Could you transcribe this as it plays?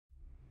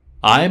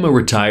I am a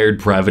retired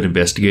private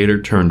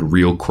investigator turned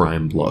real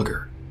crime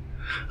blogger.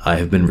 I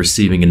have been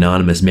receiving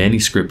anonymous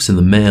manuscripts in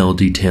the mail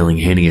detailing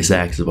heinous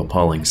acts of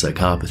appalling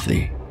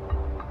psychopathy.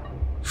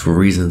 For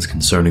reasons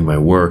concerning my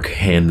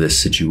work and this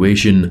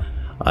situation,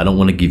 I don't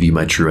want to give you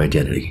my true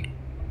identity.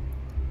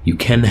 You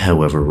can,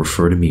 however,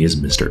 refer to me as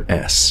Mr.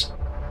 S.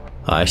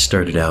 I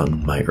started out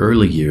in my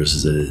early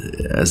years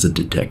as a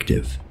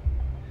detective.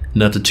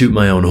 Not to toot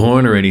my own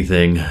horn or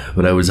anything,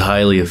 but I was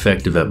highly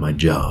effective at my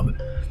job.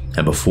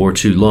 And before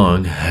too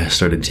long, I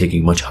started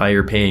taking much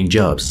higher paying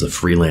jobs as a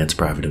freelance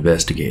private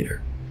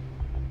investigator.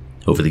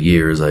 Over the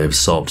years, I have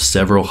solved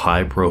several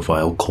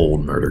high-profile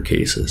cold murder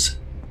cases.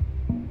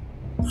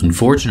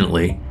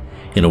 Unfortunately,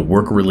 in a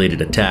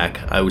work-related attack,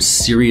 I was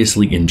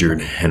seriously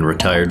injured and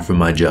retired from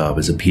my job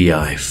as a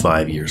PI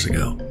 5 years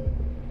ago.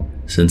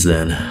 Since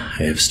then,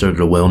 I have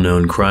started a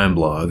well-known crime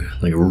blog,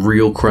 like a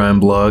real crime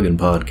blog and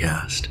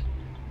podcast.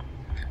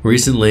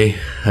 Recently,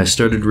 I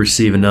started to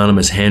receive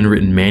anonymous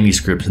handwritten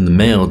manuscripts in the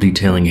mail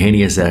detailing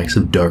heinous acts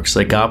of dark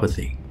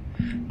psychopathy.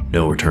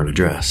 No return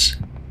address.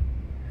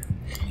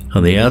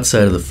 On the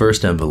outside of the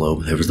first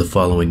envelope, there was the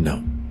following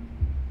note.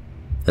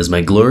 As my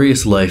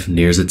glorious life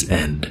nears its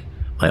end,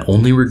 my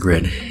only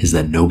regret is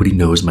that nobody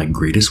knows my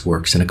greatest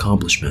works and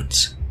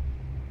accomplishments.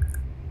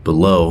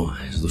 Below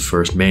is the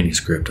first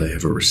manuscript I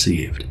ever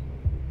received.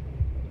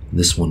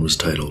 This one was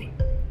titled,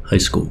 High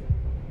School.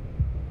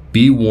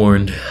 Be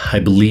warned,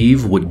 I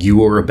believe what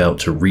you are about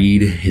to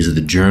read is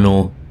the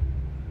journal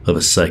of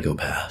a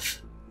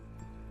psychopath.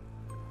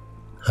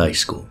 High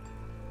school.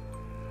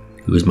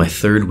 It was my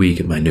 3rd week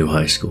at my new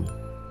high school.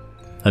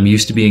 I'm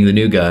used to being the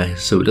new guy,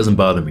 so it doesn't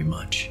bother me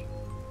much.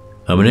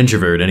 I'm an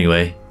introvert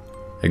anyway.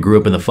 I grew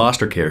up in the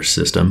foster care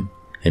system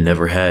and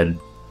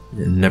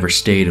never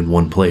stayed in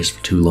one place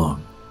for too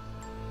long.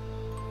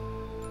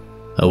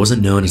 I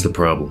wasn't known as the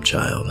problem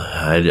child.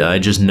 I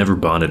just never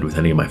bonded with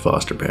any of my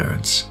foster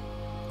parents.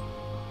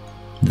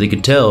 They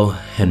could tell,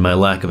 and my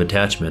lack of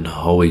attachment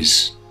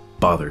always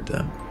bothered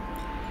them.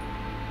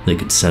 They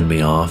could send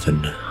me off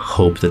and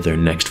hope that their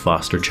next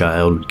foster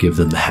child would give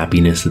them the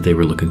happiness that they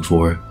were looking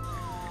for.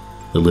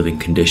 The living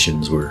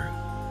conditions were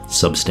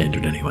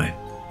substandard anyway.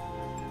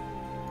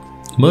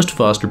 Most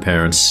foster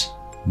parents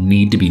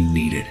need to be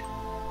needed,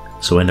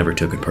 so I never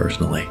took it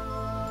personally.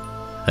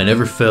 I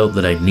never felt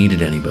that I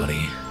needed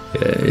anybody.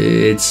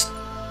 It's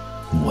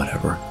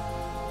whatever.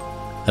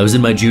 I was in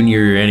my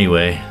junior year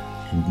anyway.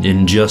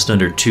 In just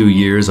under 2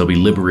 years, I'll be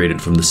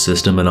liberated from the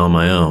system and on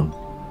my own.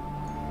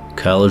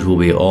 College will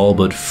be all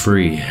but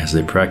free, as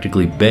they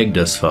practically begged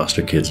us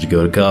foster kids to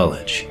go to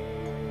college.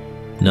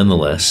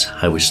 Nonetheless,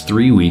 I was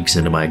 3 weeks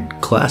into my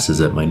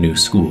classes at my new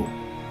school,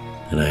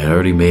 and I had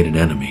already made an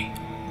enemy,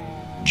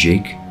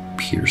 Jake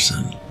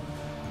Pearson.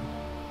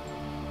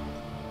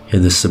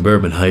 In this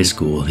suburban high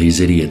school, these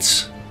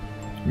idiots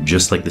were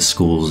just like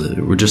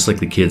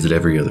the kids at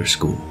every other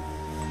school.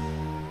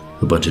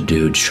 A bunch of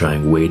dudes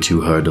trying way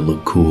too hard to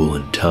look cool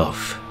and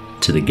tough,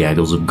 to the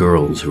gaggles of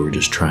girls who were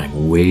just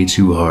trying way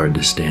too hard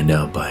to stand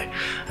out by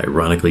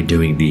ironically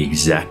doing the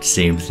exact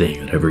same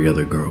thing that every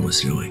other girl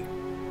was doing.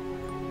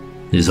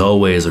 These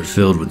hallways are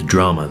filled with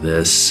drama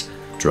this,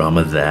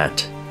 drama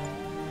that.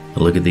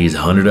 Look at these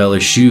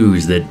 $100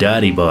 shoes that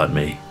Daddy bought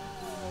me.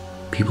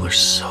 People are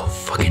so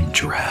fucking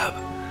drab.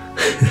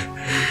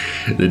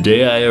 The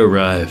day I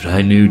arrived,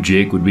 I knew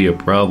Jake would be a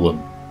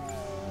problem.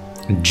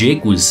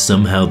 Jake was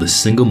somehow the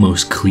single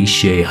most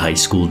cliché high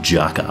school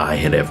jock I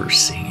had ever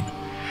seen,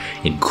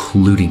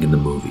 including in the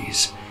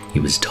movies. He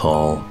was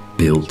tall,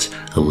 built,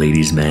 a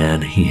ladies'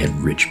 man, he had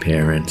rich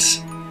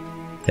parents.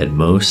 At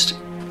most,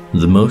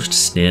 the most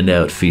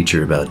standout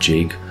feature about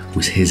Jake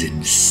was his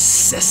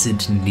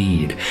incessant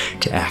need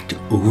to act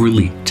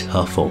overly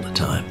tough all the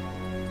time.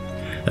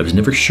 I was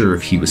never sure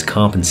if he was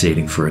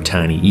compensating for a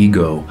tiny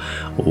ego,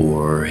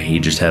 or he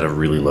just had a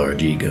really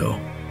large ego.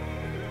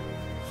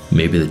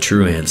 Maybe the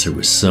true answer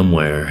was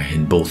somewhere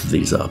in both of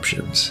these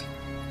options.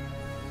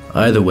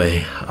 Either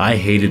way, I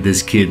hated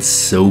this kid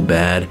so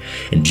bad,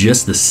 and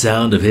just the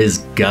sound of his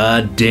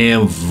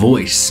goddamn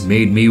voice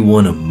made me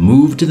want to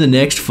move to the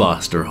next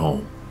foster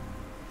home.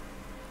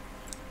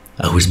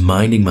 I was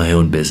minding my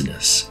own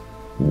business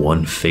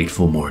one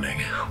fateful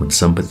morning when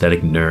some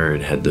pathetic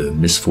nerd had the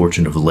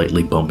misfortune of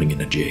lightly bumping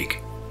into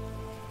Jake.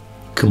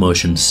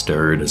 Commotion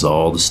stirred as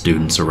all the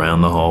students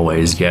around the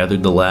hallways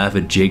gathered to laugh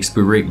at Jake's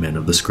beratement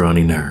of the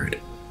scrawny nerd.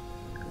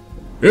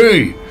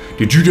 "Hey,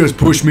 did you just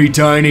push me,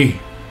 Tiny?"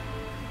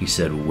 he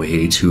said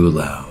way too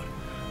loud,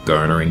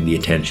 garnering the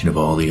attention of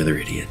all the other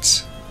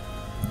idiots.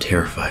 The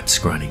terrified,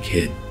 scrawny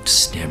kid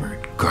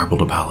stammered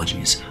garbled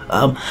apologies.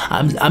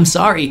 I'm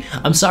sorry.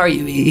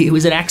 It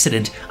was an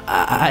accident.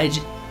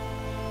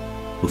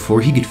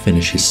 Before he could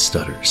finish his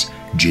stutters,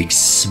 Jake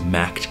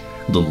smacked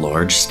the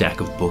large stack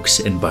of books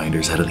and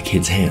binders out of the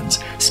kid's hands,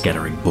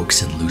 scattering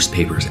books and loose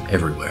papers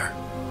everywhere.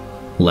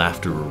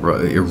 Laughter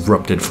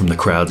erupted from the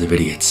crowds of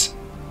idiots.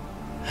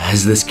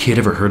 Has this kid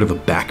ever heard of a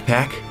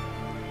backpack?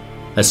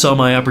 I saw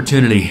my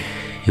opportunity.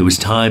 It was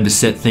time to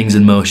set things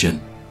in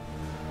motion.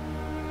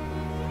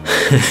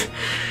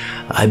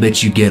 I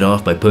bet you get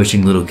off by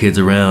pushing little kids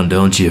around,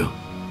 don't you?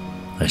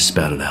 I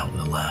spouted out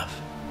with a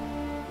laugh.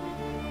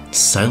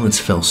 Silence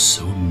fell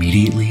so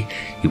immediately,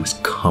 it was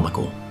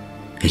comical.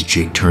 As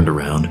Jake turned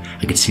around,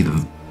 I could see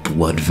the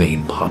blood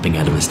vein popping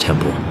out of his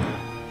temple.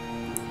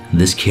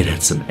 This kid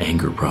had some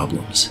anger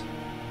problems.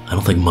 I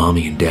don't think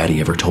Mommy and Daddy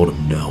ever told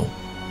him no.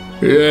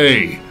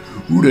 Hey,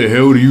 who the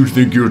hell do you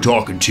think you're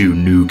talking to,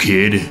 new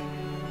kid?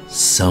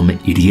 Some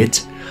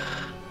idiot,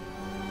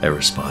 I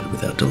responded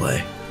without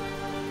delay.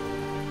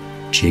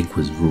 Jake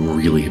was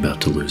really about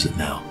to lose it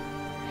now.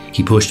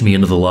 He pushed me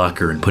into the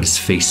locker and put his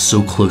face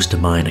so close to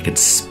mine I could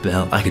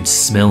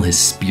smell his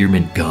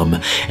spearmint gum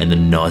and the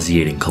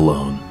nauseating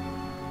cologne.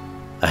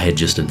 I had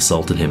just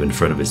insulted him in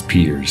front of his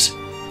peers.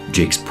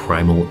 Jake's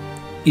primal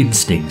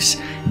instincts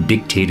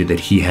dictated that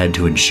he had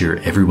to ensure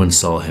everyone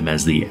saw him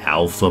as the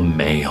alpha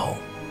male.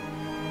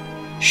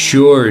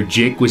 Sure,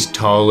 Jake was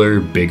taller,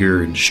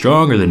 bigger, and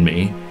stronger than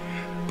me,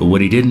 but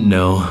what he didn't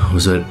know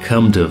was that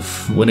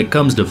when it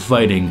comes to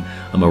fighting,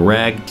 I'm a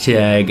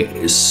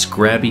ragtag,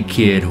 scrappy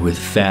kid with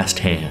fast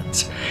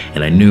hands,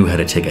 and I knew how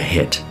to take a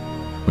hit.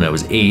 When I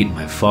was 8,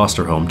 my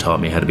foster home taught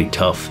me how to be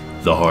tough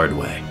the hard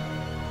way.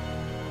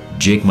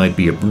 Jake might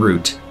be a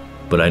brute,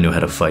 but I knew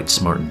how to fight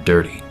smart and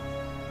dirty.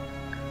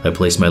 I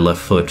placed my left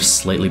foot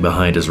slightly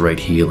behind his right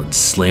heel and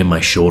slammed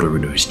my shoulder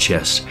into his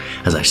chest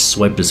as I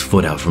swiped his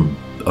foot out from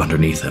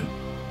underneath him.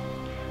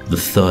 The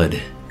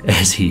thud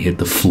as he hit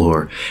the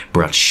floor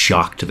brought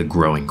shock to the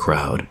growing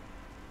crowd.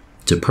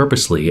 To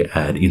purposely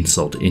add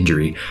insult to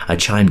injury, I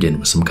chimed in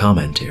with some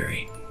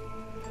commentary.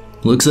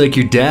 Looks like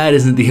your dad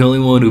isn't the only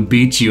one who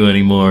beats you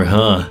anymore,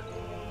 huh?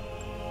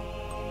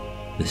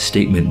 The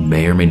statement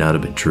may or may not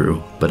have been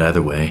true, but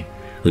either way,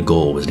 the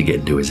goal was to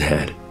get into his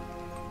head.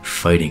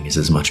 Fighting is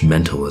as much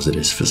mental as it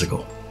is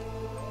physical.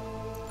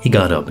 He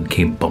got up and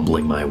came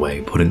bumbling my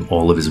way, putting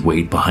all of his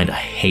weight behind a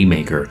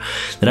haymaker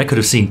that I could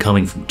have seen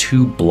coming from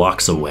 2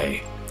 blocks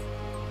away.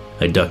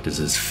 I ducked as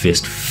his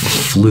fist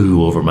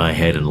flew over my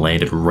head and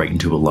landed right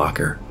into a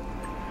locker.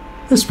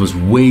 This was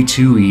way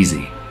too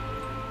easy.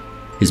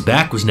 His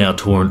back was now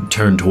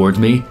turned towards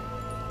me,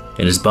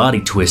 and his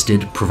body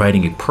twisted,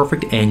 providing a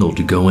perfect angle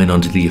to go in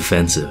onto the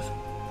offensive.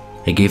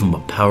 I gave him a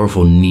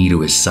powerful knee to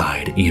his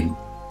side, aimed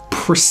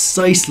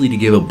precisely to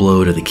give a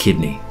blow to the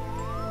kidney.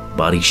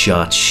 Body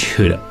shots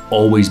should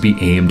always be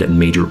aimed at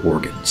major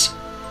organs.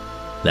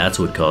 That's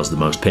what caused the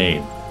most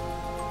pain.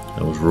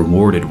 I was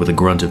rewarded with a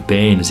grunt of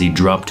pain as he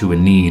dropped to a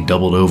knee,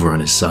 doubled over on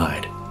his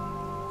side.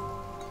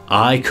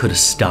 I could have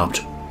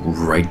stopped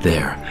right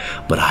there,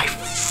 but I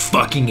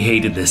fucking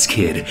hated this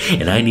kid,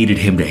 and I needed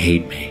him to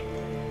hate me.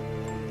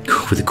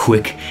 With a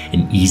quick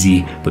and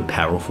easy but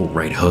powerful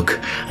right hook,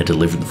 I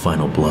delivered the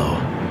final blow.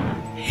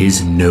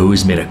 His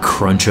nose made a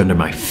crunch under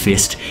my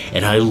fist,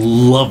 and I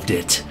loved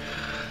it.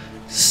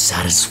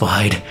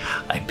 Satisfied,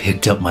 I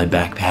picked up my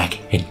backpack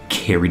and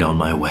carried on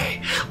my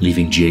way,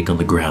 leaving Jake on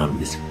the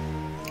ground with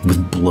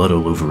blood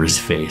all over his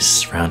face,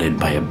 surrounded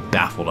by a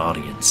baffled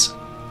audience.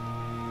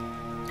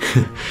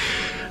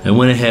 I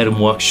went ahead and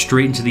walked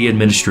straight into the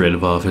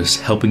administrative office,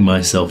 helping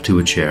myself to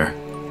a chair.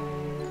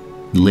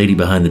 The lady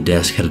behind the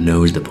desk had a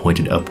nose that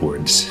pointed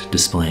upwards,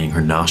 displaying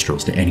her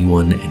nostrils to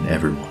anyone and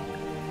everyone.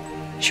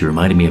 She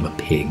reminded me of a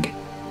pig.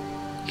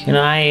 Can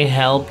I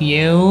help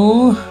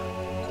you?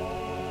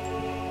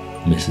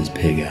 Mrs.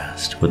 Pig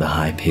asked with a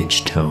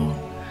high-pitched tone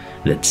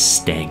that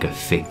stank of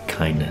fake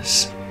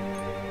kindness.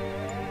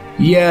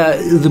 Yeah,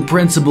 the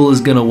principal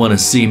is gonna want to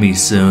see me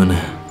soon,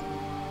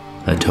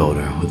 I told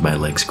her with my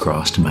legs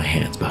crossed and my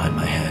hands behind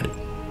my head.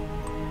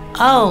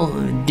 Oh,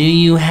 do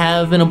you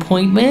have an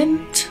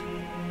appointment?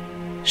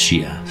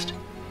 She asked.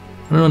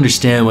 I don't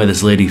understand why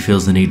this lady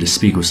feels the need to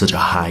speak with such a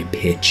high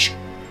pitch.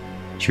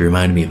 She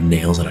reminded me of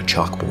nails on a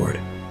chalkboard.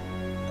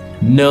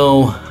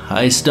 No,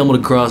 I stumbled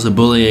across a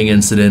bullying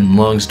incident, and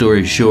long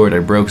story short, I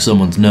broke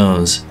someone's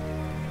nose.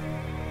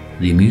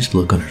 The amused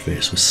look on her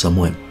face was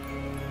somewhat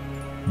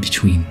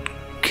between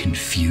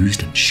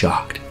confused and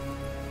shocked.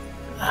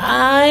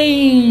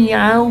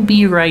 I'll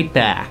be right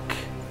back,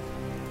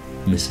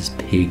 Mrs.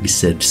 Pig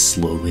said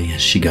slowly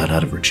as she got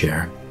out of her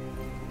chair.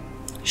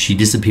 She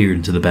disappeared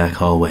into the back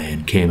hallway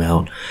and came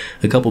out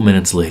a couple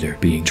minutes later,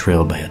 being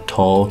trailed by a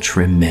tall,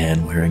 trim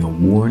man wearing a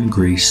worn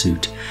gray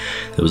suit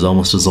that was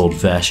almost as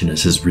old-fashioned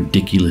as his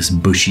ridiculous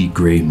bushy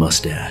gray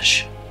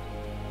mustache.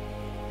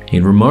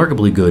 In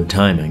remarkably good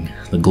timing,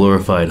 the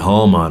glorified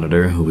hall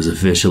monitor, who was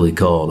officially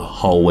called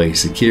Hallway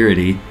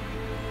Security,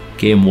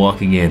 came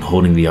walking in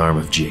holding the arm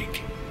of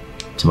Jake.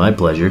 To my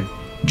pleasure,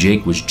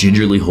 Jake was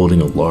gingerly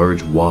holding a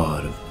large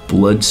wad of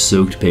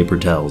blood-soaked paper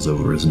towels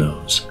over his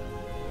nose.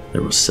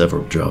 There were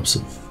several drops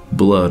of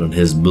blood on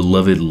his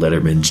beloved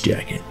Letterman's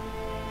jacket.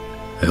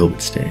 I hope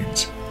it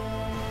stains.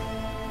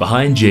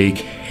 Behind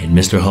Jake and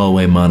Mr.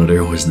 Hallway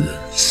Monitor was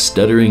the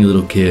stuttering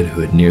little kid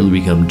who had nearly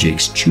become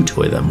Jake's chew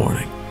toy that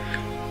morning.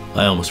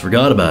 I almost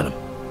forgot about him.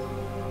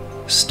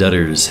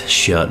 Stutters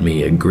shot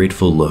me a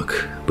grateful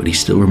look, but he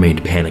still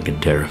remained panicked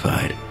and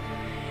terrified.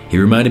 He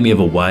reminded me of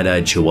a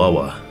wide-eyed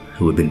chihuahua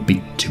who had been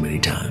beaten too many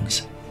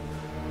times.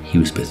 He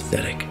was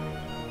pathetic.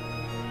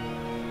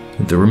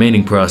 The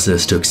remaining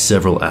process took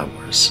several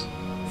hours.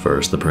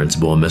 First, the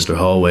principal and Mr.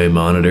 Hallway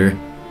monitor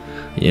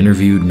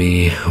interviewed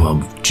me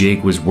while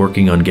Jake was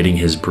working on getting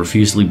his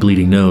profusely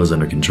bleeding nose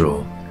under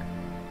control.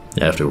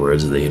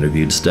 Afterwards, they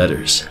interviewed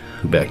Stutters,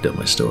 who backed up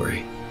my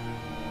story.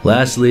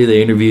 Lastly,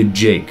 they interviewed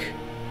Jake,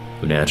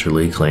 who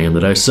naturally claimed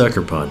that I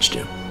sucker punched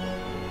him.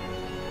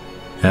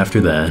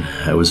 After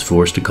that, I was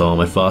forced to call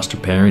my foster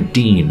parent,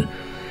 Dean,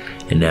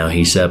 and now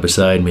he sat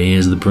beside me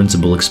as the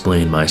principal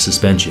explained my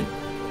suspension.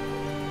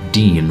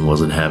 Dean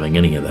wasn't having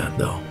any of that,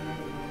 though.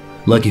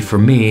 Lucky for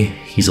me,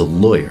 he's a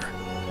lawyer.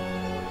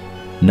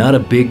 Not a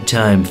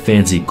big-time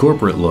fancy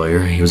corporate lawyer,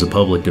 he was a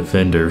public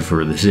defender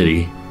for the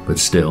city, but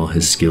still,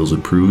 his skills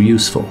would prove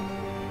useful.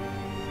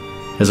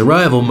 His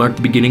arrival marked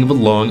the beginning of a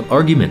long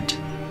argument,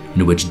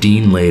 in which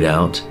Dean laid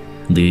out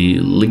the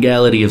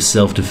legality of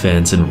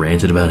self-defense and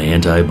ranted about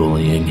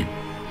anti-bullying.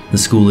 The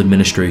school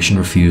administration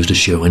refused to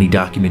show any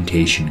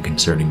documentation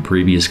concerning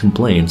previous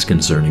complaints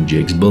concerning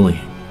Jake's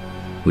bullying,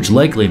 which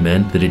likely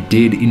meant that it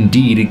did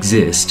indeed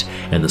exist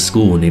and the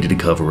school needed to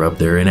cover up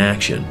their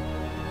inaction.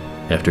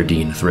 After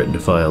Dean threatened to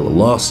file a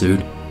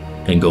lawsuit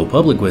and go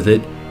public with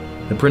it,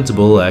 the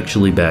principal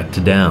actually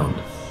backed down.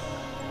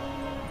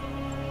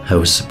 I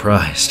was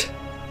surprised.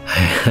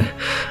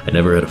 I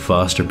never had a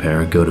foster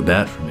parent go to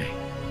bat for me.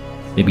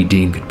 Maybe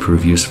Dean could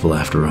prove useful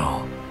after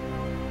all.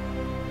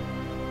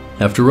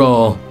 After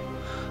all,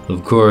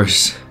 of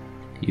course,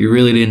 you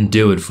really didn't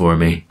do it for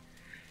me.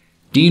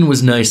 Dean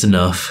was nice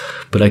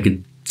enough, but I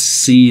could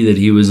see that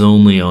he was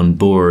only on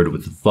board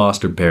with the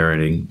foster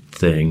parenting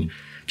thing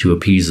to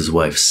appease his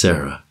wife,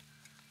 Sarah.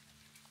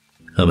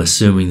 I'm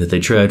assuming that they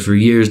tried for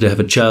years to have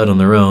a child on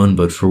their own,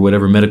 but for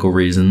whatever medical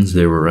reasons,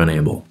 they were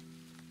unable.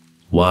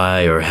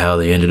 Why or how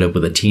they ended up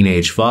with a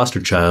teenage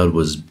foster child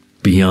was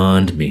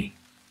beyond me.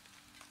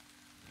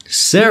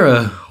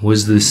 Sarah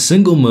was the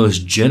single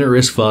most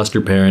generous foster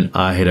parent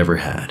I had ever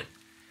had,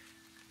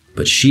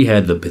 but she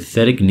had the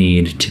pathetic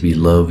need to be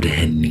loved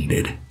and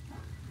needed.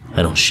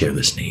 I don't share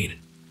this need,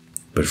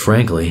 but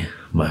frankly,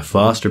 my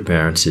foster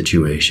parent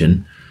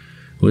situation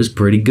was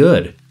pretty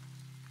good,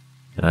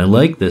 and I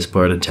like this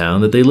part of town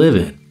that they live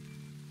in.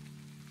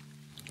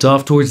 It's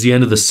off towards the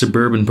end of the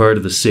suburban part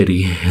of the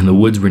city, and the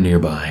woods were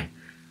nearby.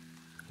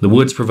 The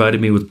woods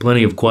provided me with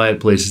plenty of quiet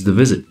places to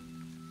visit.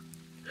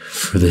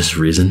 For this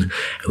reason,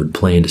 I would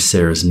play into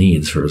Sarah's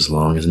needs for as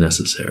long as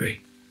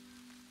necessary.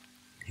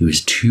 It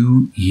was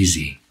too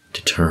easy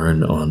to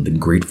turn on the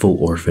grateful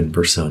orphan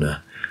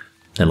persona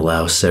and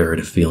allow Sarah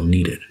to feel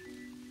needed.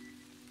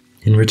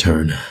 In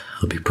return,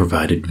 I'll be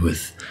provided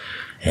with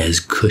as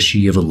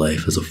cushy of a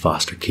life as a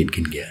foster kid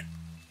can get.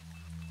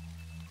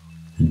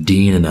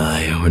 Dean and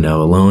I were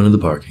now alone in the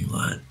parking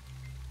lot.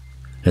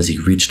 As he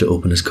reached to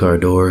open his car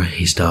door,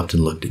 he stopped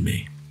and looked at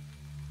me.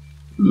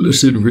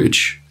 Listen,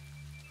 Rich.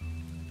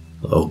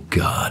 Oh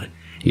God,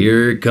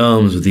 here it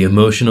comes with the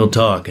emotional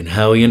talk and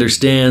how he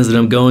understands that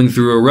I'm going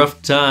through a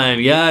rough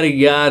time, yada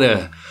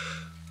yada.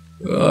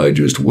 I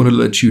just want to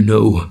let you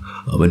know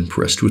I'm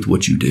impressed with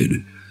what you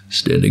did,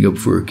 standing up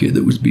for a kid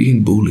that was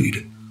being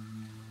bullied.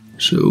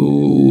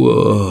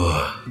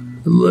 So,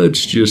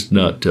 let's just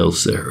not tell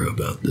Sarah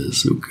about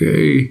this,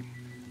 okay?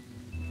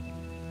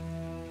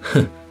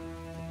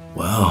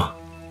 Wow,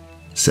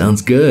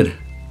 sounds good.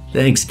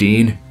 Thanks,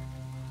 Dean.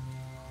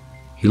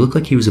 He looked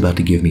like he was about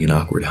to give me an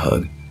awkward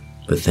hug,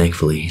 but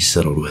thankfully he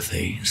settled with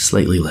a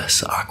slightly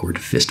less awkward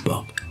fist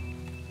bump.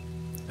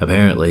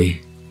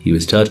 Apparently, he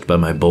was touched by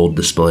my bold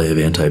display of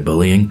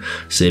anti-bullying,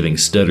 saving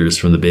Stutters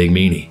from the big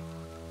meanie.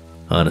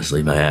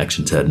 Honestly, my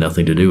actions had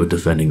nothing to do with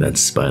defending that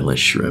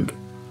spineless shrimp.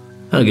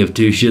 I don't give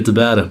two shits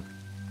about him.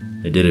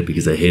 I did it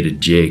because I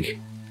hated Jake,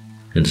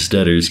 and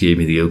Stutters gave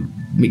me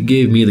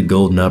the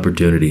golden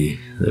opportunity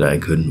that I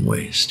couldn't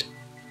waste.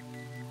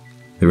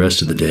 The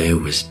rest of the day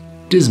was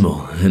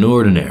dismal and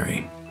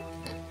ordinary.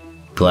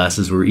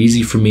 Classes were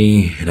easy for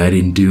me, and I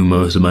didn't do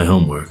most of my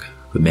homework,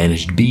 but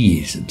managed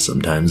B's and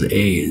sometimes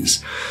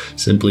A's,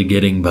 simply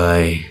getting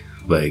by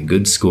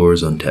good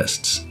scores on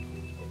tests.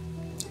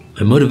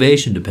 My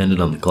motivation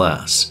depended on the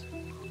class.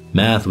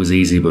 Math was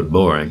easy but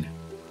boring.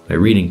 My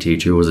reading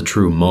teacher was a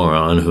true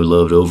moron who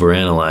loved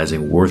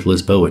overanalyzing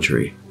worthless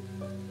poetry.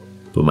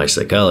 But my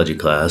psychology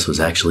class was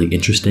actually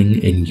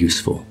interesting and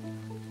useful.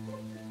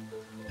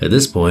 At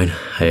this point,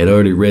 I had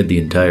already read the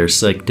entire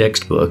psych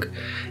textbook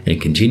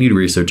and continued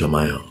research on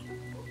my own.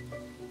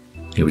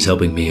 It was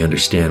helping me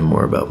understand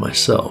more about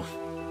myself.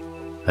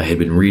 I had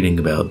been reading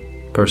about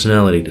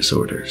personality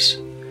disorders,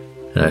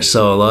 and I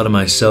saw a lot of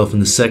myself in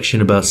the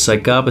section about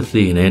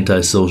psychopathy and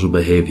antisocial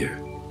behavior.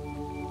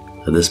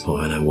 At this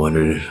point, I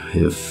wondered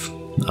if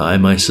I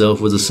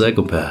myself was a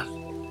psychopath.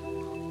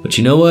 But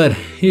you know what?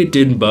 It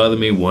didn't bother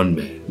me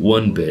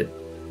one bit.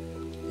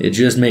 It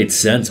just made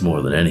sense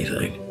more than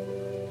anything.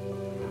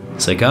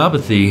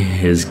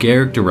 Psychopathy is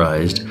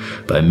characterized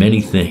by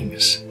many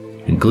things,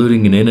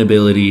 including an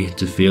inability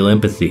to feel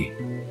empathy.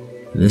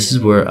 And this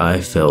is where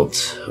I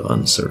felt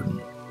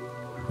uncertain.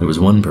 There was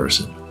one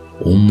person,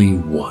 only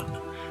one,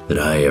 that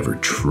I ever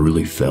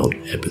truly felt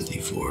empathy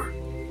for.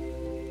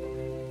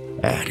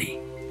 Addie.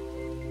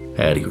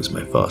 Addie was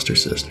my foster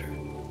sister,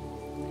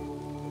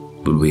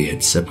 but we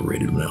had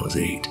separated when I was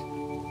 8.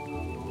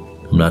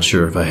 I'm not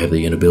sure if I have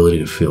the inability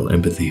to feel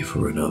empathy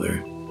for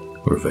another,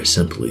 or if I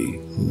simply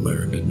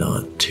learned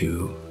not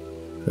to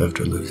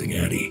after losing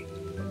Addie.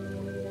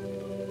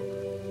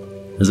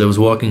 As I was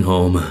walking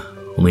home,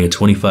 only a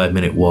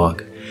 25-minute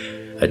walk,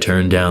 I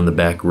turned down the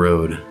back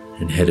road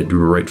and headed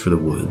right for the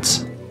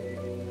woods.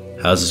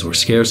 Houses were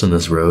scarce on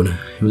this road.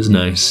 It was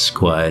nice,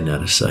 quiet, and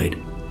out of sight.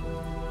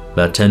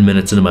 About 10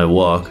 minutes into my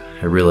walk,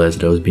 I realized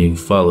that I was being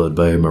followed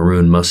by a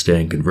maroon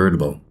Mustang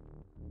convertible.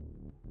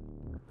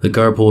 The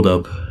car pulled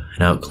up,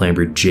 and out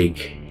clambered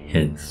Jake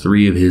and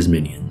 3 of his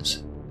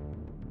minions.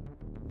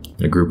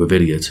 A group of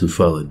idiots who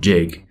followed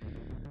Jake,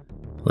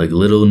 like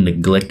little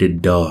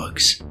neglected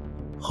dogs,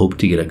 hoped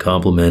to get a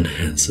compliment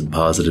and some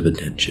positive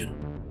attention.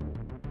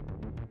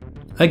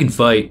 I can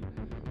fight,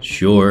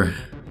 sure,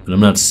 but I'm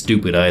not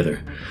stupid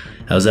either.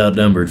 I was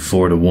outnumbered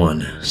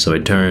 4-1, so I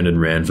turned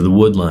and ran for the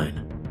wood line.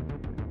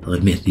 I'll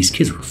admit, these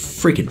kids were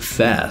freaking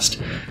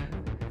fast,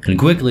 and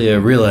quickly I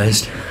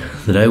realized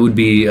that I wouldn't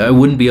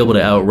be able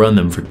to outrun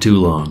them for too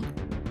long.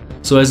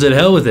 So I said,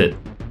 hell with it.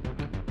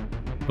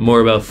 I'm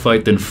more about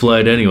fight than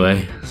flight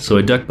anyway, so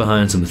I ducked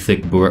behind some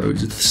thick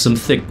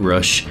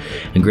brush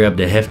and grabbed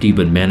a hefty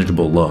but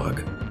manageable log.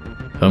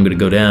 If I'm gonna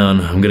go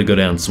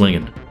down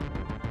swinging.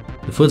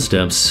 The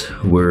footsteps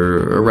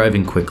were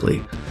arriving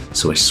quickly,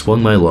 so I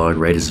swung my log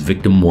right as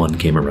victim 1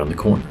 came around the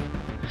corner.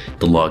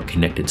 The log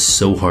connected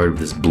so hard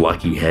with his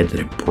blocky head that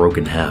it broke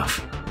in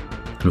half.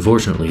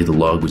 Unfortunately, the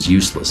log was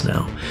useless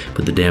now,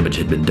 but the damage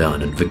had been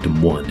done and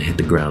victim 1 hit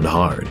the ground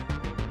hard.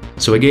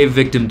 So I gave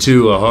victim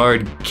 2 a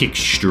hard kick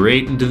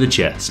straight into the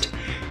chest.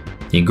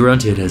 He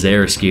grunted as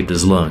air escaped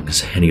his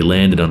lungs, and he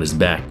landed on his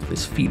back with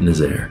his feet in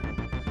his air.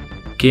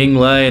 King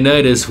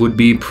Leonidas would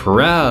be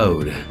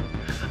proud.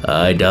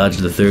 I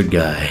dodged the 3rd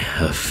guy,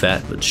 a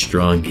fat but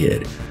strong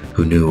kid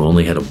who knew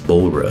only had a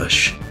bull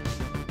rush.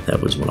 That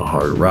was when a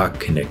hard rock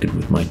connected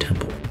with my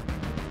temple.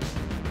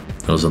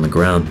 I was on the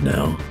ground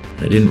now,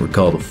 and I didn't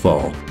recall the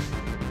fall.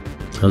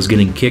 I was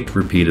getting kicked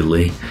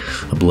repeatedly.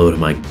 A blow to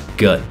my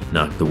gut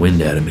knocked the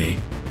wind out of me.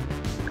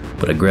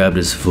 But I grabbed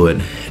his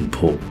foot and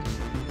pulled,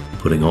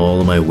 putting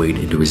all of my weight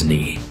into his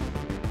knee.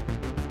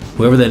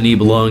 Whoever that knee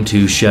belonged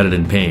to shouted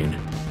in pain.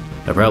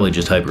 I probably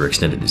just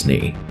hyperextended his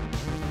knee.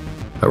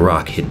 A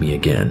rock hit me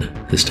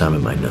again, this time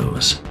in my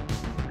nose.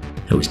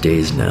 I was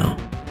dazed now,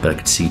 but I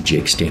could see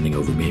Jake standing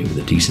over me with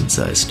a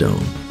decent-sized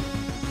stone.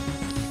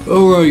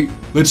 Alright,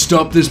 let's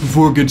stop this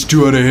before it gets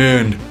too out of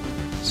hand,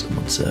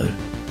 someone said.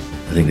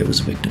 I think that was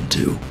victim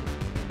 2.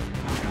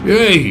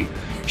 Hey,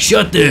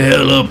 shut the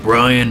hell up,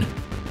 Brian,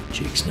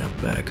 Jake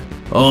snapped back.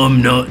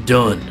 I'm not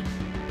done.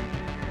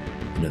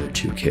 Another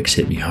 2 kicks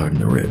hit me hard in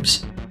the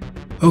ribs.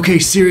 Okay,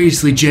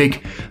 seriously,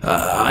 Jake,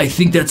 I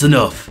think that's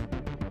enough.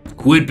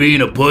 Quit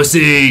being a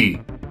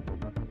pussy!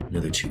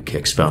 Another 2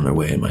 kicks found their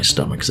way in my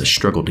stomach as I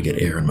struggled to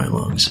get air in my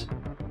lungs.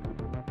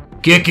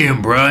 Kick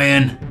him,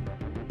 Brian,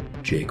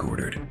 Jake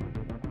ordered.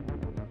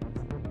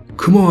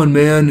 Come on,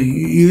 man,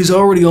 he's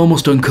already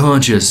almost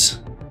unconscious,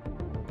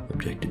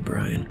 objected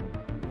Brian.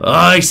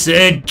 I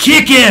said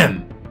kick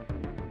him!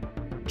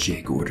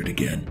 Jake ordered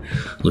again,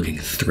 looking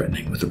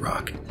threatening with the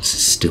rock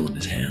still in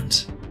his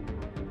hands.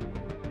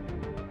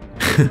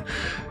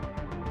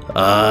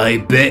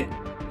 I bet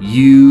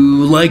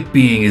you like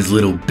being his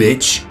little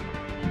bitch,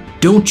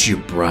 don't you,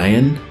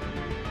 Brian?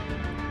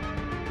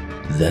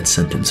 That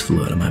sentence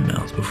flew out of my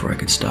mouth before I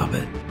could stop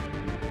it.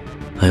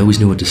 I always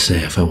knew what to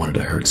say if I wanted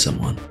to hurt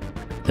someone.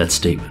 That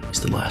statement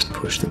was the last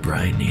push that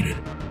Brian needed,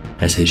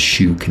 as his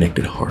shoe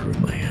connected hard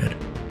with my head.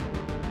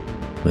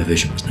 My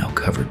vision was now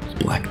covered with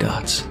black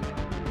dots.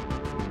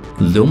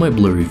 Through my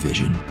blurry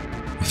vision,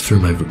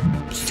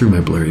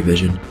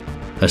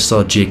 I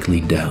saw Jake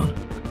lean down.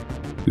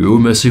 You're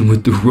messing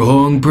with the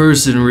wrong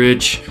person,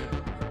 Rich.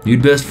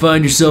 You'd best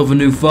find yourself a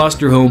new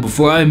foster home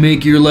before I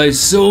make your life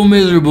so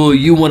miserable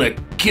you want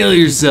to kill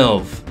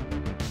yourself.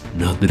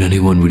 Not that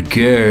anyone would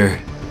care.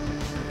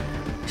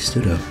 He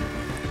stood up,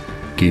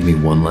 gave me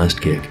one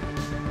last kick,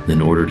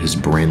 then ordered his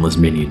brainless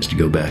minions to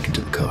go back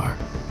into the car.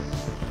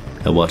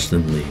 I watched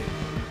them leave,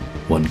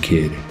 one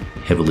kid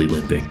heavily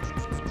limping,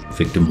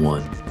 victim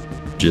 1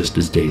 just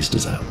as dazed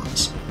as I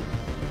was.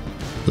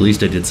 At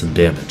least I did some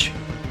damage.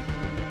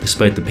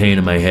 Despite the pain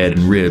in my head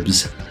and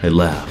ribs, I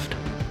laughed.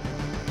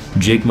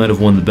 Jake might have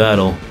won the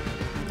battle,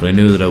 but I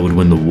knew that I would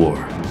win the war.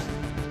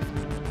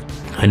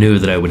 I knew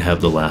that I would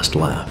have the last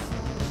laugh.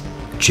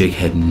 Jake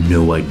had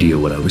no idea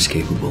what I was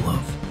capable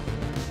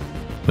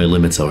of. My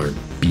limits are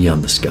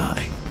beyond the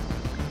sky.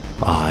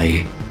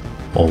 I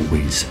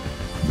always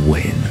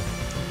win.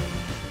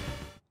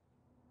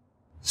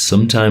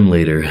 Sometime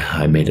later,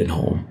 I made it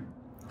home.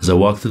 As I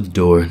walked through the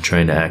door,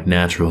 trying to act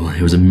natural,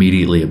 it was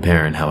immediately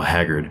apparent how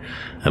haggard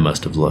I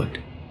must have looked.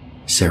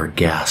 Sarah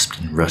gasped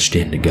and rushed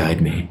in to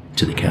guide me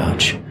to the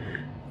couch,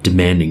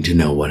 demanding to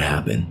know what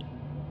happened.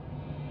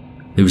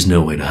 There was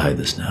no way to hide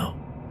this now.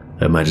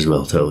 I might as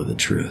well tell her the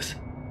truth.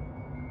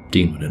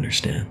 Dean would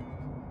understand.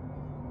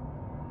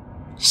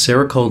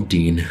 Sarah called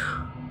Dean,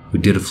 who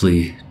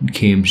dutifully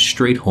came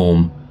straight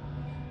home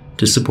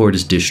to support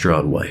his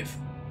distraught wife.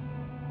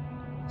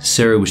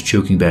 Sarah was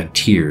choking back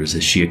tears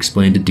as she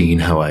explained to Dean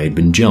how I had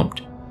been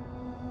jumped.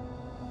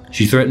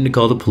 She threatened to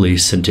call the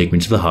police and take me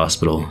to the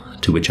hospital,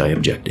 to which I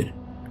objected.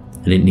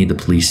 I didn't need the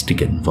police to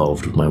get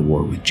involved with my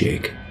war with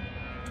Jake.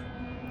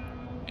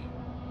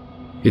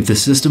 If the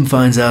system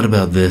finds out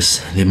about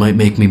this, they might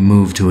make me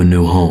move to a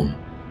new home.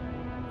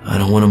 I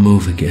don't want to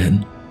move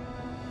again,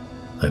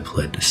 I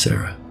pled to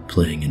Sarah,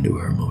 playing into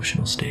her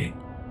emotional state.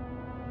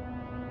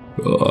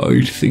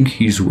 I think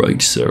he's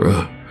right,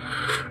 Sarah.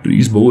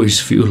 These boys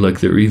feel like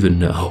they're even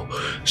now,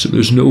 so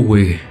there's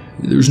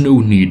no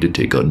need to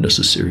take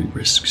unnecessary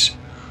risks.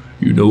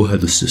 You know how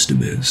the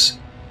system is.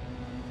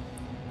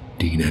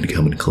 Dean had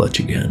come in clutch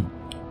again.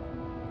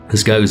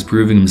 This guy was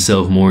proving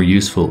himself more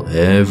useful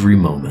every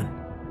moment.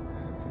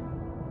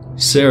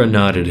 Sarah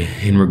nodded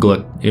in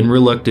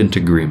reluctant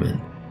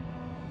agreement.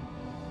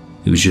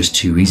 It was just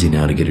too easy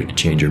now to get her to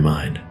change her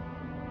mind.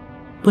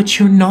 But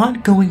you're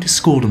not going to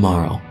school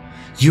tomorrow.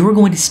 You're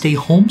going to stay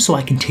home so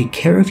I can take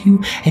care of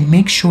you and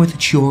make sure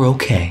that you're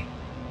okay.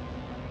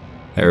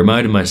 I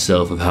reminded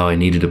myself of how I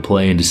needed to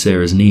play into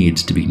Sarah's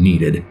needs to be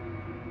needed,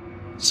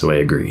 so I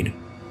agreed.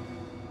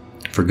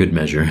 For good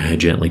measure, I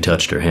gently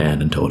touched her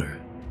hand and told her,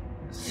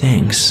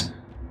 "Thanks."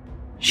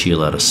 She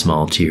allowed a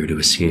small tear to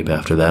escape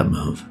after that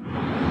move.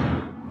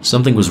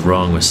 Something was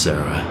wrong with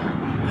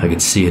Sarah. I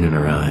could see it in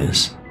her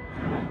eyes.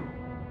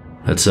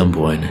 At some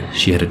point,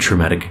 she had a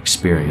traumatic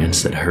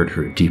experience that hurt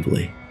her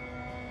deeply.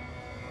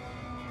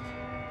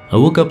 I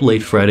woke up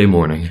late Friday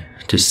morning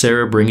to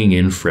Sarah bringing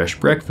in fresh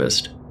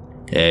breakfast.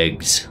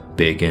 Eggs,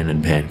 bacon,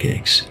 and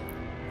pancakes.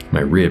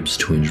 My ribs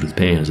twinged with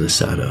pain as I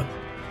sat up.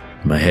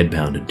 My head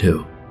pounded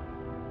too.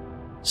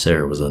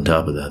 Sarah was on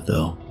top of that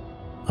though,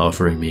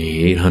 offering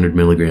me 800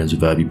 milligrams of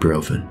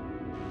ibuprofen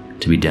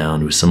to be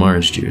downed with some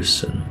orange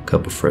juice and a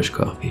cup of fresh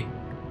coffee.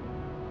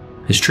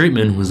 His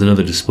treatment was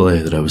another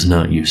display that I was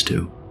not used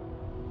to.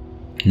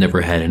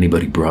 Never had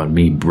anybody brought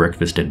me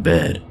breakfast in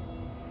bed.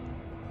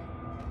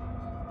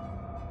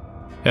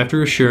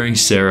 After assuring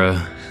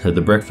Sarah that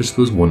the breakfast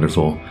was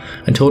wonderful,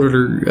 I told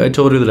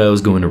her that I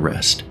was going to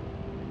rest.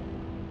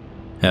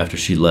 After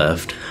she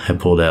left, I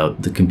pulled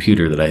out the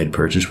computer that I had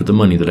purchased with the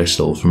money that I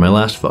stole from my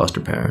last foster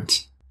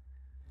parents.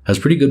 I was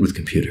pretty good with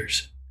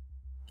computers.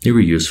 They were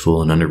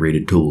useful and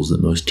underrated tools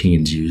that most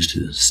teens use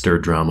to stir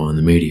drama in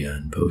the media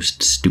and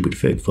post stupid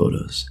fake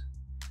photos.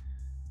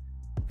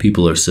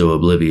 People are so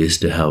oblivious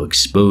to how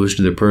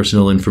exposed their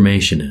personal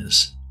information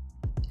is.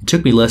 It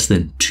took me less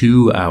than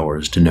 2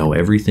 hours to know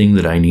everything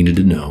that I needed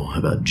to know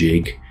about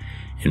Jake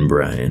and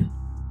Brian.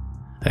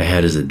 I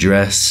had his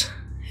address,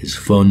 his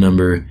phone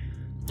number,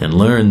 and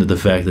learned that the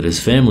fact that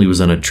his family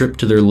was on a trip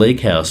to their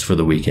lake house for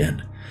the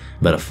weekend,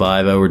 about a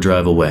 5-hour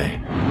drive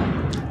away.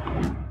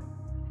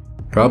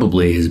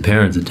 Probably his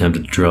parents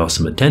attempted to draw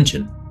some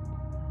attention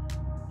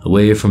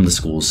away from the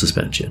school's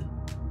suspension.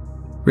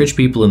 Rich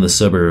people in the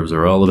suburbs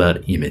are all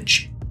about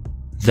image.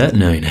 That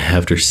night,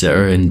 after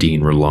Sarah and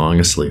Dean were long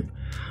asleep,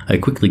 I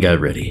quickly got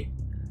ready.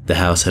 The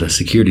house had a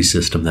security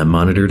system that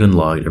monitored and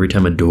logged every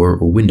time a door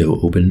or window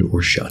opened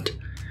or shut.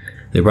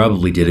 They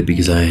probably did it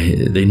because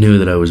they knew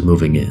that I was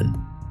moving in.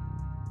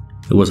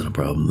 It wasn't a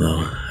problem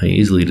though. I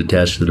easily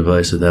detached the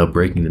device without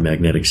breaking the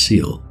magnetic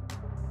seal.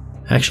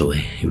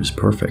 Actually, it was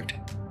perfect.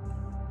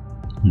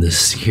 The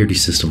security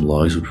system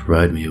logs would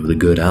provide me with a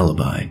good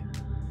alibi,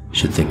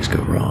 should things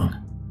go wrong.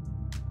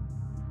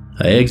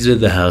 I exited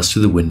the house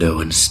through the window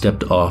and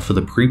stepped off of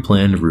the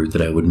pre-planned route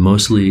that would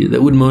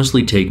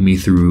mostly take me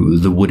through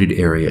the wooded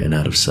area and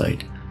out of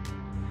sight.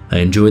 I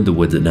enjoyed the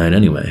woods at night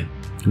anyway.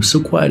 It was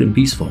so quiet and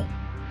peaceful.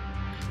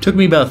 It took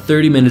me about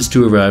 30 minutes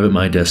to arrive at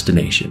my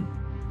destination.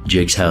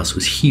 Jake's house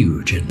was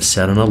huge and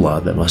sat on a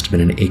lot that must have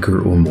been an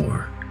acre or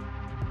more.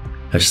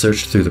 I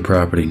searched through the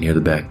property near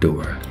the back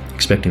door,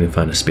 expecting to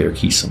find a spare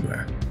key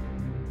somewhere.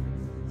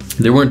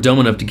 They weren't dumb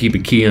enough to keep a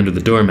key under the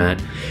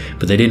doormat,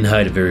 but they didn't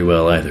hide it very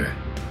well either.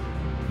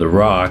 The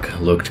rock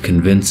looked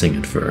convincing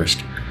at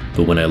first,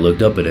 but when I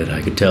looked up at it,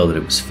 I could tell that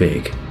it was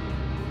fake.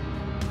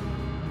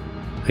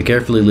 I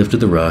carefully lifted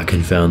the rock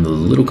and found the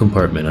little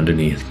compartment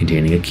underneath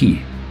containing a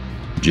key.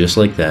 Just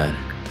like that,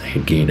 I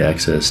had gained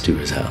access to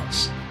his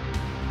house.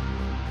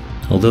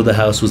 Although the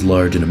house was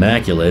large and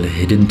immaculate,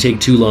 it didn't take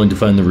too long to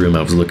find the room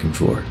I was looking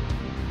for.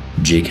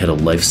 Jake had a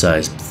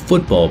life-size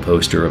football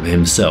poster of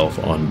himself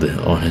on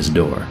his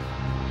door.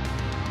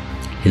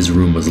 His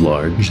room was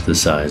large, the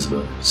size of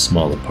a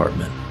small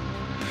apartment.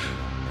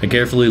 I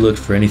carefully looked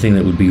for anything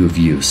that would be of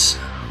use.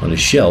 On a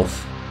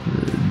shelf,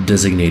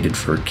 designated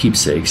for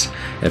keepsakes,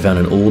 I found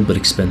an old but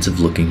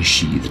expensive-looking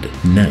sheathed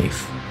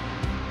knife.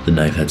 The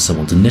knife had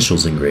someone's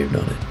initials engraved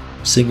on it,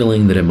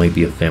 signaling that it might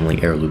be a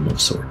family heirloom of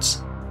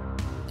sorts.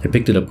 I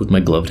picked it up with my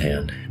gloved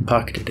hand and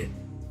pocketed it.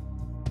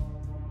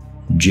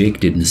 Jake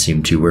didn't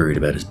seem too worried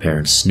about his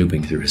parents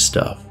snooping through his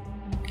stuff.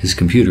 His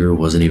computer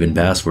wasn't even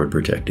password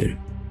protected.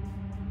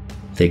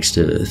 Thanks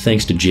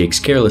to Jake's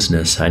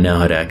carelessness, I now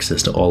had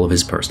access to all of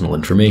his personal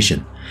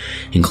information,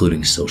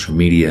 including social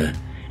media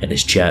and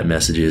his chat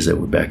messages that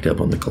were backed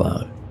up on the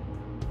cloud.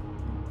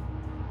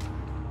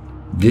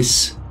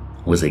 This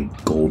was a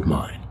gold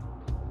mine,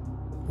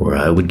 where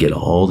I would get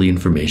all the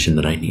information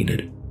that I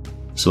needed.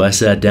 So I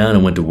sat down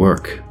and went to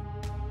work.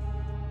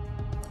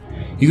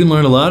 You can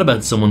learn a lot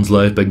about someone's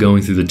life by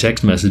going through the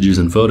text messages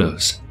and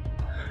photos.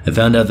 I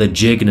found out that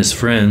Jake and his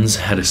friends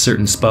had a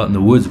certain spot in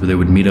the woods where they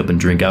would meet up and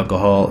drink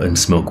alcohol and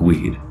smoke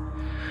weed.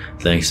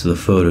 Thanks to the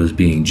photos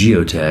being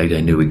geotagged,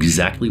 I knew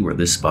exactly where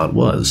this spot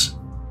was.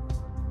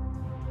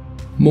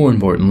 More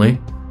importantly,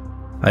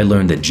 I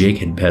learned that Jake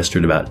had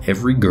pestered about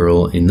every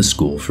girl in the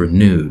school for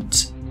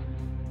nudes.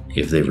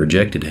 If they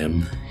rejected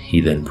him,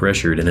 he then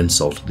pressured and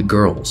insulted the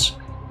girls.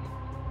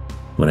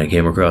 When I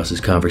came across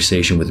his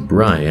conversation with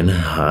Brian,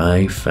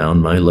 I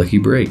found my lucky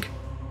break.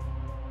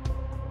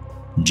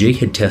 Jake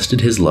had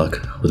tested his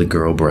luck with a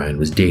girl Brian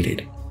was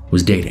dating.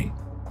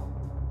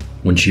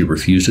 When she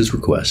refused his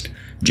request,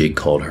 Jake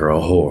called her a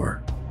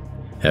whore.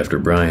 After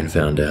Brian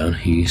found out,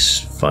 he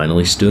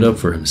finally stood up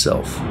for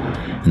himself,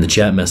 and the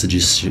chat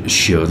messages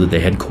showed that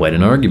they had quite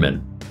an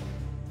argument.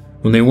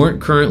 When they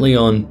weren't currently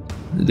on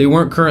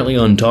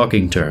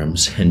talking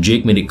terms, and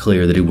Jake made it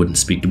clear that he wouldn't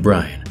speak to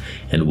Brian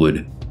and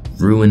would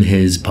ruin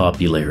his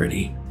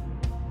popularity.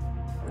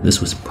 This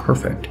was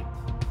perfect.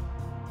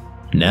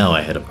 Now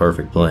I had a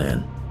perfect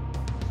plan.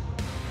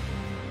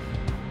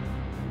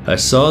 I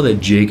saw that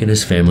Jake and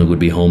his family would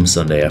be home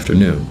Sunday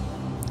afternoon.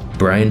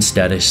 Brian's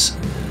status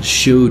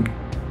showed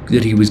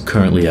that he was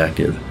currently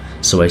active,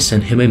 so I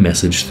sent him a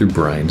message through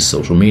Brian's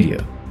social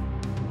media,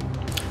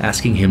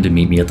 asking him to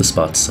meet me at the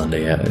spot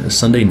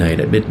Sunday night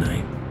at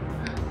midnight.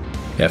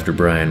 After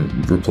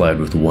Brian replied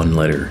with one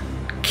letter,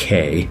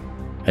 K,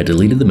 I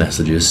deleted the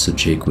messages so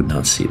Jake would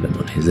not see them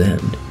on his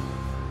end.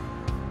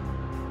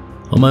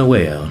 On my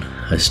way out,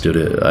 I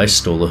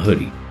stole a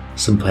hoodie,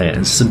 some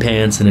pants,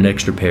 and an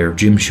extra pair of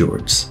gym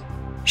shoes.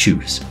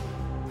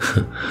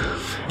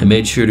 I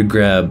made sure to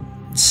grab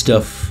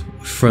stuff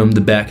from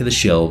the back of the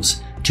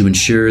shelves to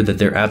ensure that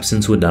their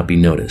absence would not be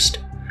noticed.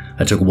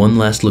 I took one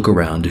last look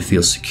around to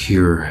feel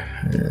secure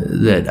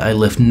that I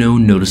left no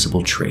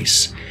noticeable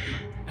trace.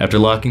 After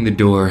locking the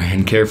door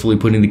and carefully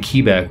putting the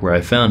key back where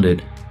I found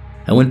it,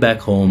 I went back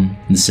home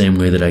in the same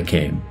way that I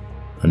came,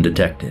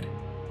 undetected.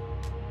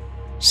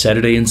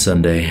 Saturday and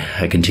Sunday,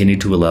 I continued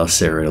to allow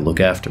Sarah to look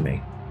after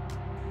me.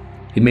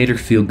 It made her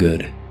feel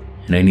good,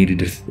 and I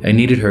needed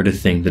her to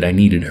think that I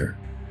needed her,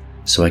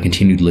 so I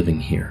continued living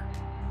here.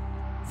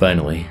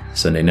 Finally,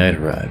 Sunday night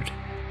arrived.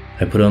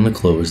 I put on the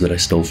clothes that I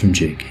stole from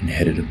Jake and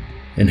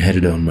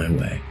headed on my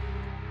way.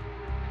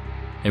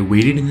 I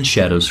waited in the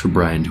shadows for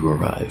Brian to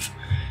arrive.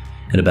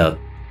 At about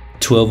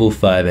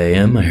 12:05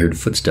 a.m., I heard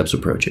footsteps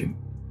approaching.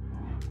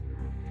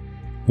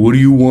 "What do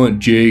you want,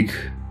 Jake?"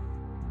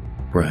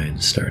 Brian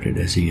started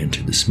as he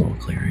entered the small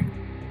clearing.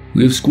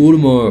 "We have school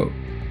tomorrow."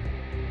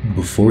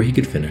 Before he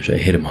could finish, I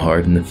hit him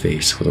hard in the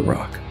face with a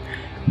rock,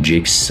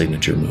 Jake's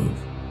signature move.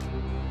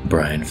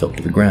 Brian fell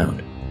to the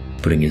ground,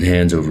 putting his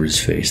hands over his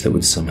face that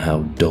would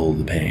somehow dull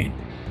the pain.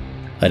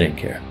 I didn't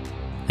care.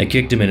 I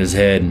kicked him in his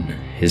head and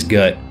his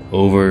gut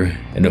over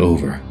and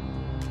over.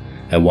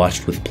 I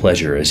watched with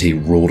pleasure as he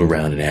rolled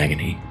around in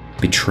agony,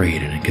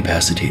 betrayed and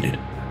incapacitated.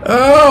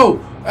 "Ow!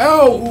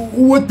 Ow!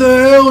 What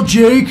the hell,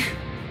 Jake?"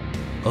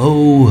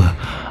 "Oh,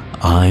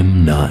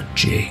 I'm not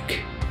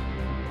Jake,"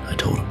 I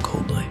told him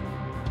coldly.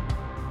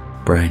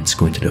 Brian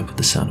squinted up at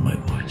the sound of my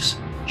voice,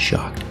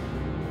 shocked.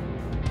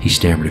 He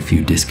stammered a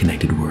few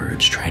disconnected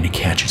words, trying to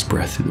catch his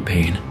breath through the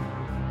pain.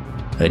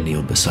 I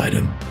kneeled beside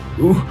him.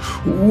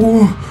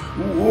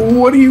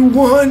 What do you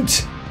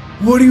want?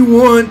 What do you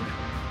want?"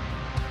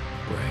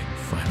 Brian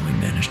finally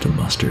managed to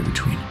muster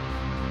between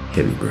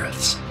heavy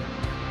breaths.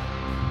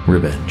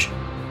 Revenge.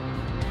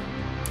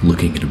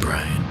 Looking into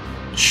Brian,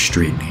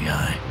 straight in the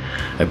eye,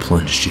 I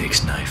plunged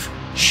Jake's knife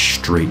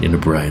straight into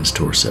Brian's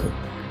torso,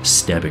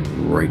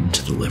 stabbing right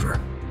into the liver.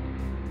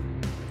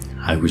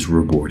 I was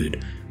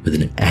rewarded with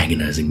an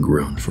agonizing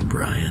groan from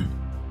Brian.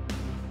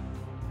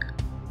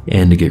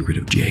 And to get rid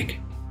of Jake.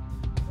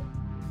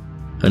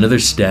 Another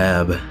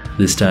stab,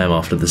 this time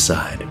off to the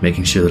side,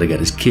 making sure that I got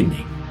his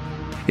kidney.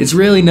 "It's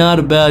really not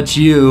about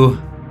you."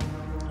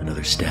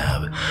 Another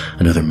stab,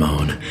 another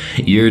moan.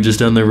 "You're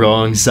just on the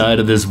wrong side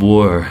of this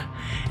war,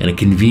 and a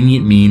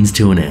convenient means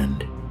to an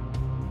end."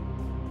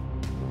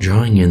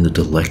 Drawing in the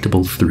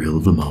delectable thrill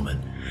of the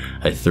moment,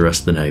 I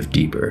thrust the knife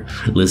deeper,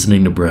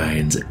 listening to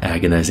Brian's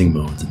agonizing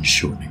moans and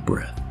shortening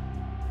breath.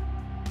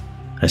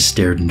 I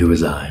stared into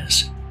his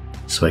eyes,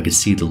 so I could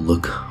see the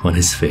look on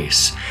his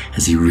face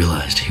as he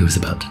realized he was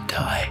about to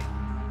die.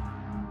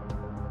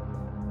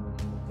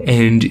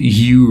 "And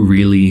you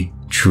really,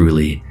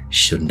 truly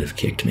shouldn't have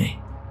kicked me."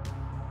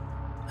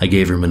 I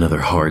gave him another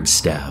hard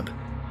stab.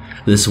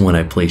 This one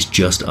I placed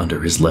just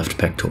under his left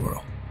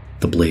pectoral.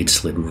 The blade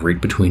slid right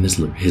between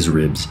his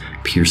ribs,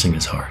 piercing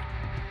his heart.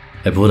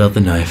 I pulled out the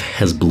knife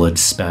as blood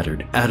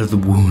spattered out of the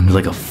wound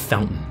like a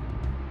fountain.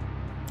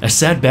 I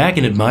sat back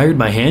and admired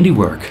my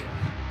handiwork.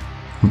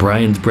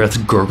 Brian's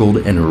breath gurgled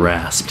and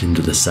rasped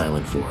into the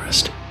silent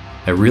forest.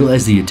 I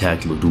realized the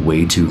attack looked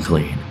way too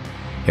clean.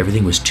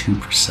 Everything was too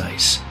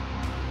precise.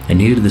 I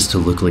needed this to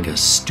look like a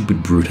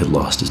stupid brute had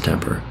lost his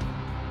temper.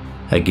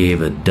 I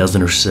gave a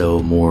dozen or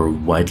so more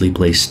widely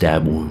placed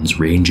stab wounds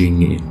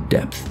ranging in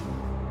depth.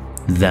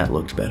 That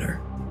looked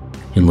better.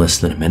 In less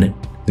than a minute,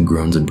 the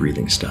groans and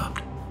breathing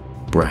stopped.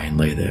 Brian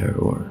lay there,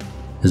 or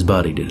his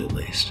body did at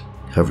least,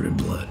 covered in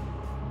blood.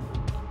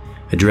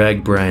 I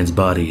dragged Brian's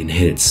body and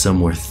hid it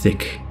somewhere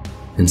thick,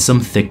 in some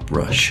thick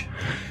brush,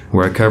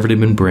 where I covered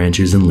him in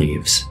branches and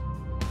leaves.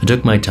 I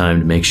took my time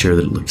to make sure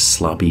that it looked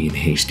sloppy and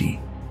hasty.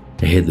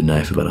 I hid the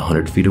knife about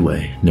 100 feet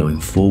away, knowing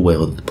full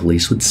well that the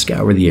police would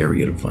scour the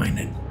area to find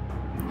it.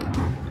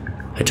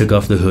 I took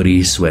off the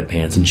hoodie,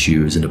 sweatpants, and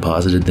shoes and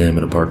deposited them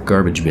in a parked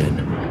garbage bin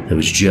that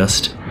was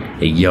just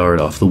a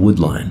yard off the wood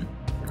line,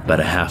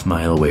 about a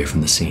half-mile away from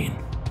the scene.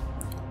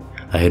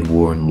 I had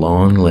worn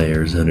long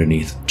layers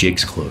underneath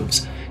Jake's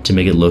clothes to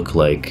make it look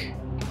like,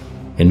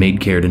 and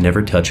made care to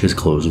never touch his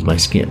clothes with my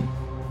skin.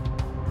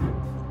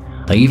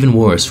 I even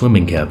wore a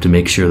swimming cap to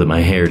make sure that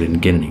my hair didn't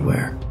get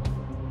anywhere.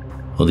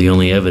 Well, the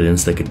only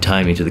evidence that could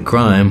tie me to the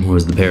crime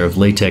was the pair of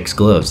latex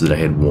gloves that I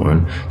had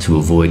worn to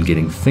avoid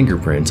getting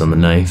fingerprints on the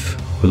knife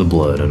or the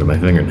blood under my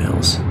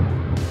fingernails.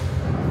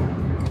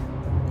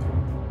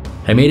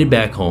 I made it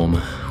back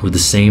home with the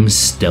same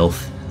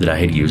stealth that I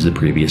had used the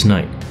previous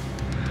night.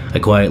 I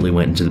quietly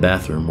went into the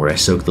bathroom where I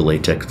soaked the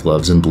latex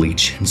gloves in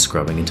bleach and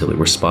scrubbing until they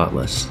were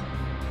spotless.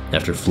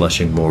 After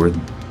flushing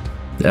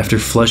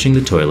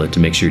the toilet to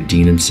make sure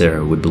Dean and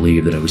Sarah would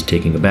believe that I was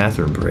taking a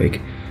bathroom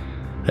break,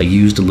 I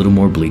used a little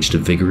more bleach to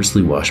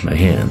vigorously wash my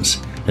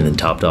hands, and then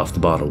topped off the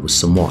bottle with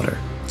some water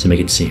to make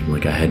it seem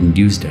like I hadn't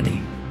used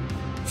any.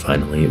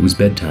 Finally, it was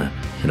bedtime,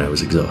 and I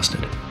was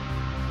exhausted.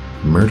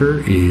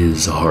 Murder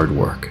is hard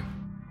work.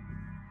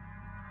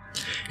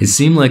 It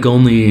seemed like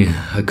only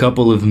a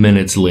couple of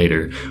minutes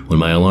later when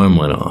my alarm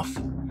went off.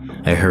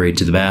 I hurried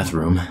to the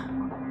bathroom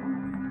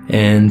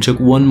and took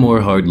one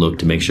more hard look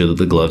to make sure that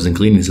the gloves and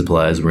cleaning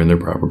supplies were in their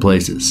proper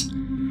places.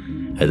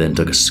 I then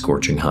took a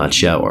scorching hot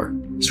shower,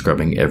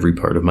 scrubbing every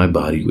part of my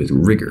body with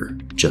rigor,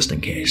 just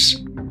in case.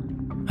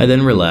 I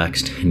then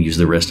relaxed and used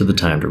the rest of the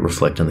time to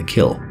reflect on the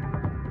kill.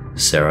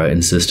 Sarah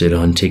insisted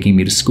on taking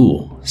me to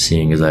school,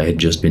 seeing as I had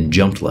just been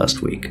jumped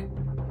last week.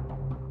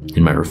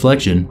 In my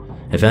reflection,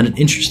 I found it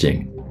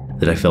interesting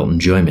that I felt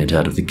enjoyment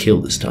out of the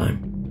kill this time.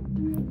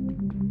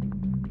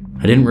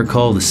 I didn't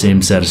recall the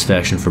same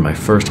satisfaction for my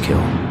first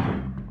kill.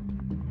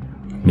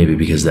 Maybe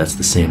because that's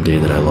the same day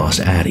that I lost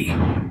Addie,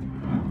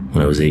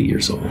 when I was 8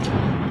 years old.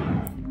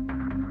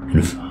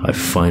 And I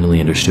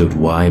finally understood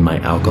why my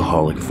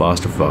alcoholic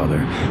foster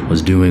father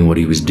was doing what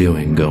he was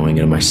doing, going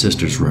into my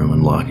sister's room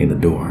and locking the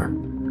door.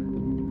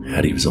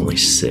 Addie was only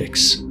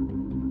 6.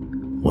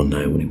 One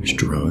night when he was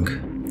drunk,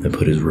 I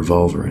put his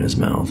revolver in his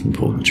mouth and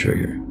pulled the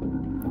trigger.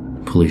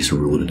 Police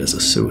ruled it as a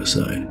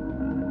suicide.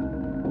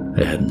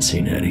 I hadn't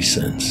seen Addie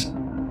since,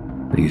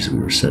 because we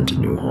were sent to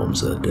new homes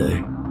that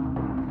day.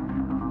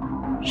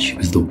 She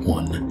was the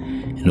one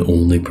and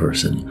only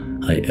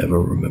person I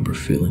ever remember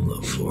feeling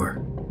love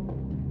for.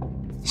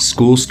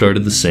 School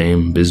started the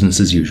same, business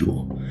as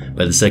usual.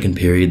 By the second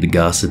period, the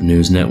Gossip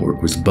News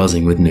Network was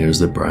buzzing with news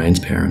that Brian's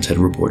parents had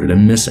reported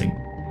him missing.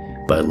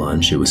 By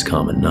lunch, it was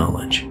common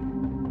knowledge.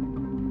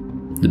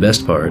 The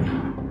best part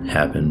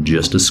happened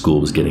just as school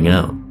was getting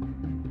out.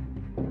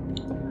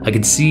 I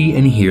could see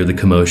and hear the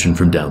commotion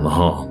from down the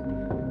hall.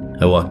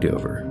 I walked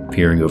over,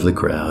 peering over the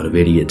crowd of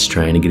idiots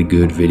trying to get a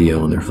good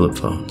video on their flip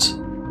phones.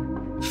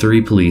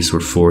 3 police were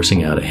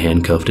forcing out a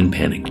handcuffed and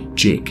panicked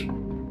Jake.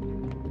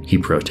 He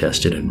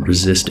protested and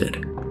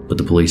resisted, but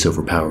the police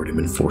overpowered him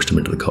and forced him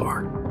into the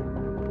car.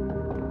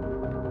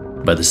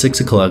 By the 6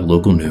 o'clock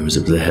local news,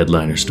 it was a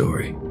headliner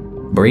story.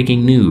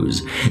 Breaking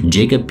news: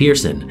 Jacob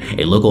Pearson,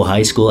 a local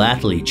high school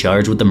athlete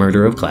charged with the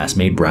murder of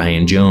classmate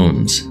Brian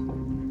Jones.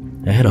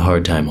 I had a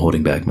hard time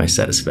holding back my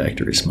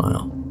satisfactory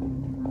smile,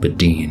 but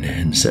Dean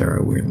and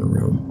Sarah were in the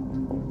room.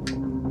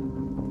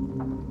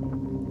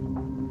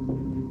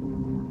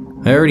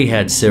 I already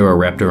had Sarah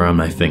wrapped around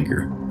my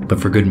finger, but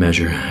for good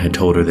measure, I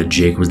told her that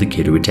Jake was the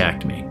kid who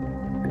attacked me.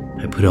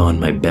 I put on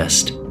my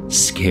best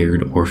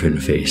scared orphan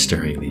face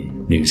during the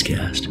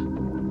newscast.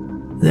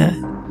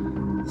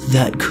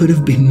 That could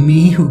have been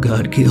me who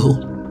got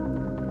killed,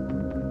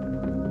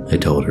 I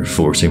told her,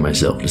 forcing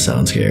myself to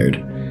sound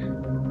scared.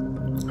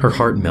 Her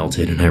heart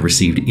melted and I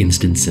received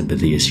instant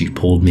sympathy as she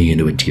pulled me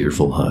into a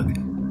tearful hug.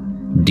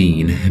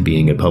 Dean,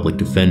 being a public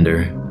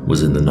defender,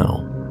 was in the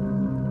know.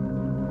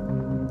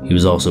 He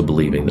was also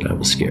believing that I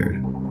was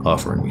scared,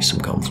 offering me some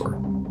comfort.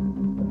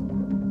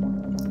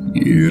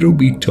 It'll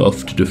be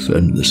tough to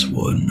defend this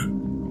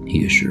one,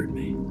 he assured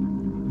me.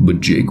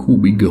 But Jake will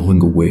be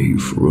going away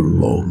for a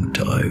long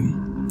time.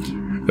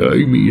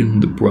 I mean,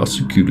 the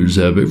prosecutors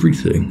have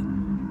everything.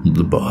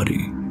 The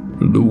body,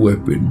 the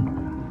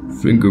weapon,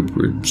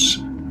 fingerprints,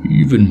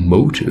 even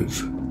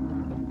motive.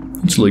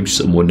 It's like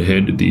someone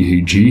handed the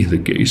AG the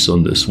case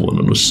on this one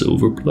on a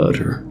silver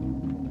platter.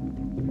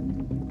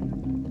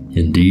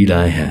 Indeed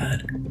I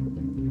had.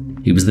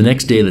 It was the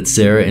next day that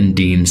Sarah and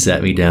Dean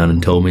sat me down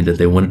and told me that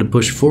they wanted to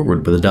push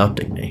forward with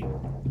adopting me.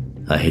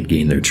 I had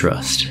gained their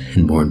trust,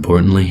 and more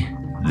importantly,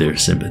 their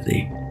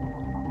sympathy.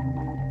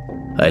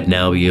 I'd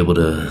now be able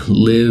to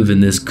live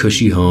in this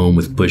cushy home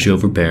with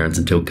pushover parents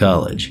until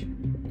college.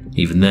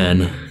 Even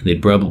then,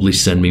 they'd probably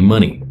send me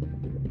money,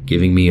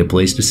 giving me a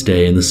place to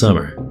stay in the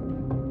summer.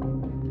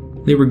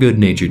 They were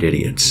good-natured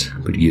idiots,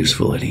 but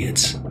useful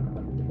idiots.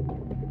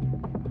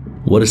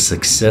 What a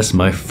success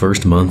my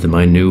first month in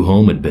my new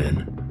home had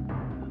been.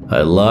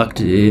 I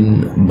locked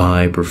in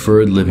my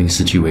preferred living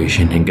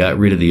situation and got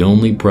rid of the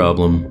only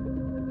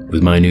problem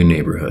with my new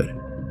neighborhood,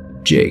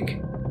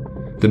 Jake.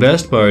 The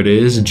best part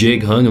is,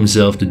 Jake hung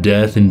himself to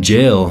death in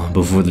jail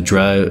before the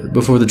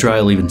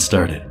trial even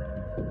started.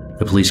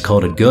 The police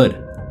called it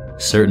good,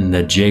 certain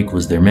that Jake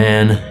was their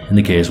man and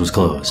the case was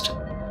closed.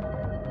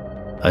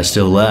 I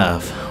still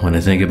laugh when I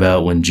think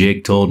about when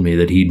Jake told me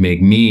that he'd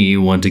make me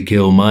want to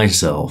kill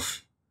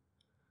myself.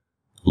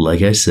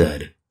 Like I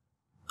said,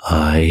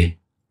 I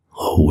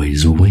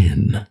always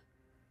win.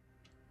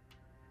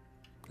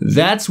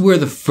 That's where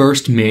the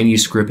first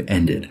manuscript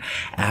ended.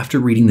 After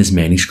reading this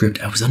manuscript,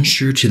 I was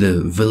unsure to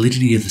the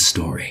validity of the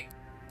story.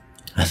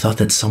 I thought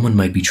that someone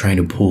might be trying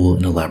to pull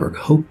an elaborate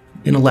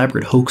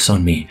hoax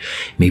on me,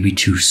 maybe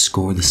to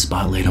score the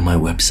spotlight on my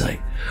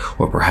website,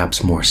 or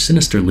perhaps more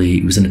sinisterly,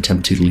 it was an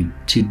attempt to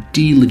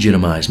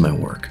delegitimize my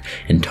work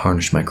and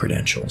tarnish my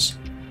credentials.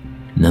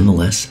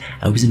 Nonetheless,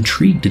 I was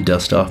intrigued to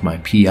dust off my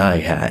PI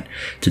hat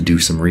to do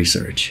some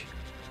research.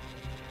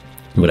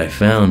 What I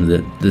found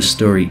that this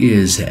story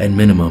is, at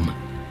minimum,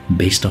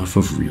 based off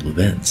of real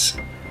events.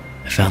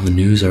 I found the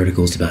news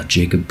articles about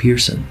Jacob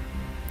Pearson,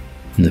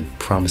 the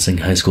promising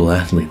high school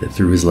athlete that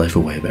threw his life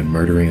away by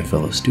murdering a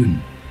fellow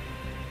student.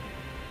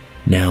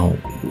 Now,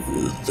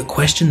 the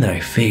question that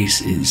I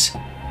face is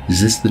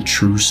this the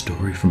true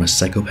story from a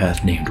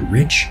psychopath named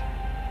Rich?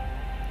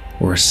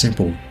 Or a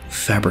simple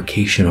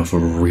fabrication of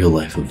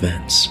real-life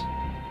events?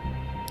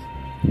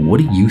 What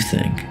do you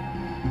think?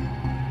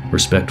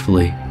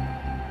 Respectfully,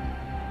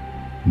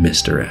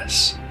 Mr.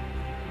 S.